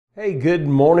Hey, good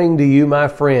morning to you, my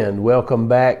friend. Welcome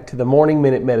back to the Morning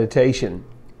Minute Meditation.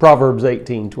 Proverbs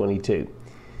 18:22.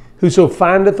 Whoso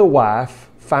findeth a wife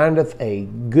findeth a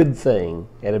good thing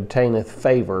and obtaineth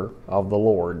favor of the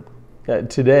Lord.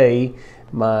 Today,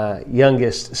 my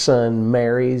youngest son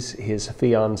marries his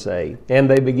fiancée, and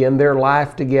they begin their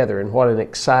life together. And what an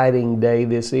exciting day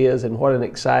this is, and what an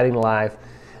exciting life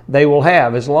they will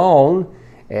have as long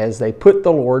as they put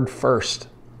the Lord first.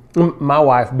 My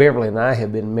wife Beverly and I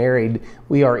have been married.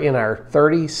 We are in our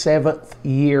 37th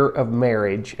year of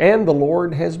marriage, and the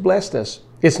Lord has blessed us.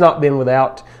 It's not been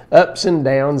without ups and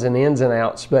downs and ins and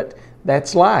outs, but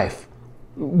that's life.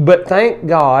 But thank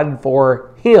God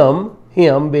for Him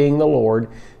being the Lord,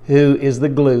 who is the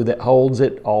glue that holds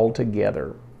it all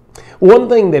together. One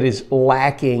thing that is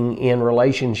lacking in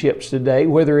relationships today,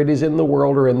 whether it is in the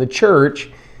world or in the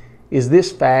church, is this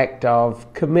fact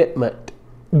of commitment.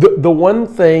 The one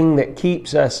thing that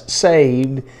keeps us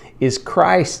saved is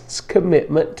Christ's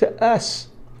commitment to us.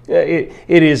 It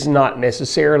is not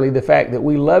necessarily the fact that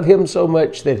we love Him so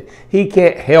much that He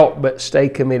can't help but stay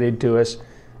committed to us.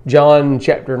 John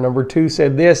chapter number 2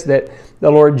 said this, that the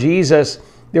Lord Jesus,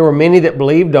 there were many that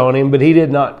believed on Him, but He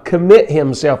did not commit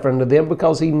Himself unto them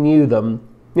because He knew them.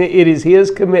 It is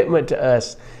His commitment to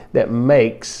us that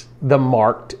makes the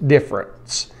marked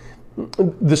difference.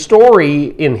 The story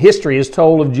in history is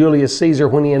told of Julius Caesar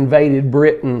when he invaded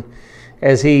Britain.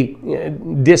 As he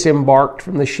disembarked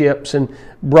from the ships and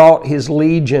brought his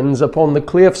legions upon the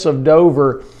cliffs of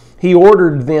Dover, he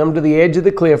ordered them to the edge of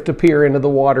the cliff to peer into the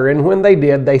water. And when they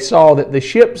did, they saw that the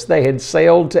ships they had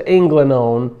sailed to England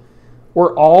on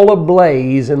were all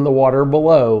ablaze in the water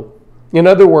below. In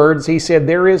other words, he said,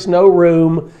 there is no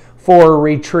room for a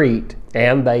retreat.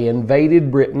 And they invaded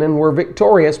Britain and were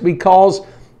victorious because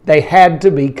they had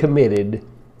to be committed.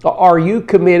 Are you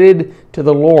committed to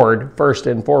the Lord first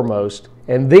and foremost?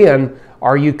 And then,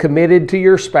 are you committed to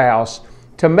your spouse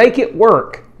to make it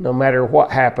work no matter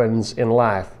what happens in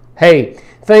life? Hey,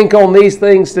 think on these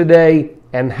things today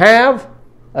and have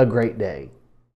a great day.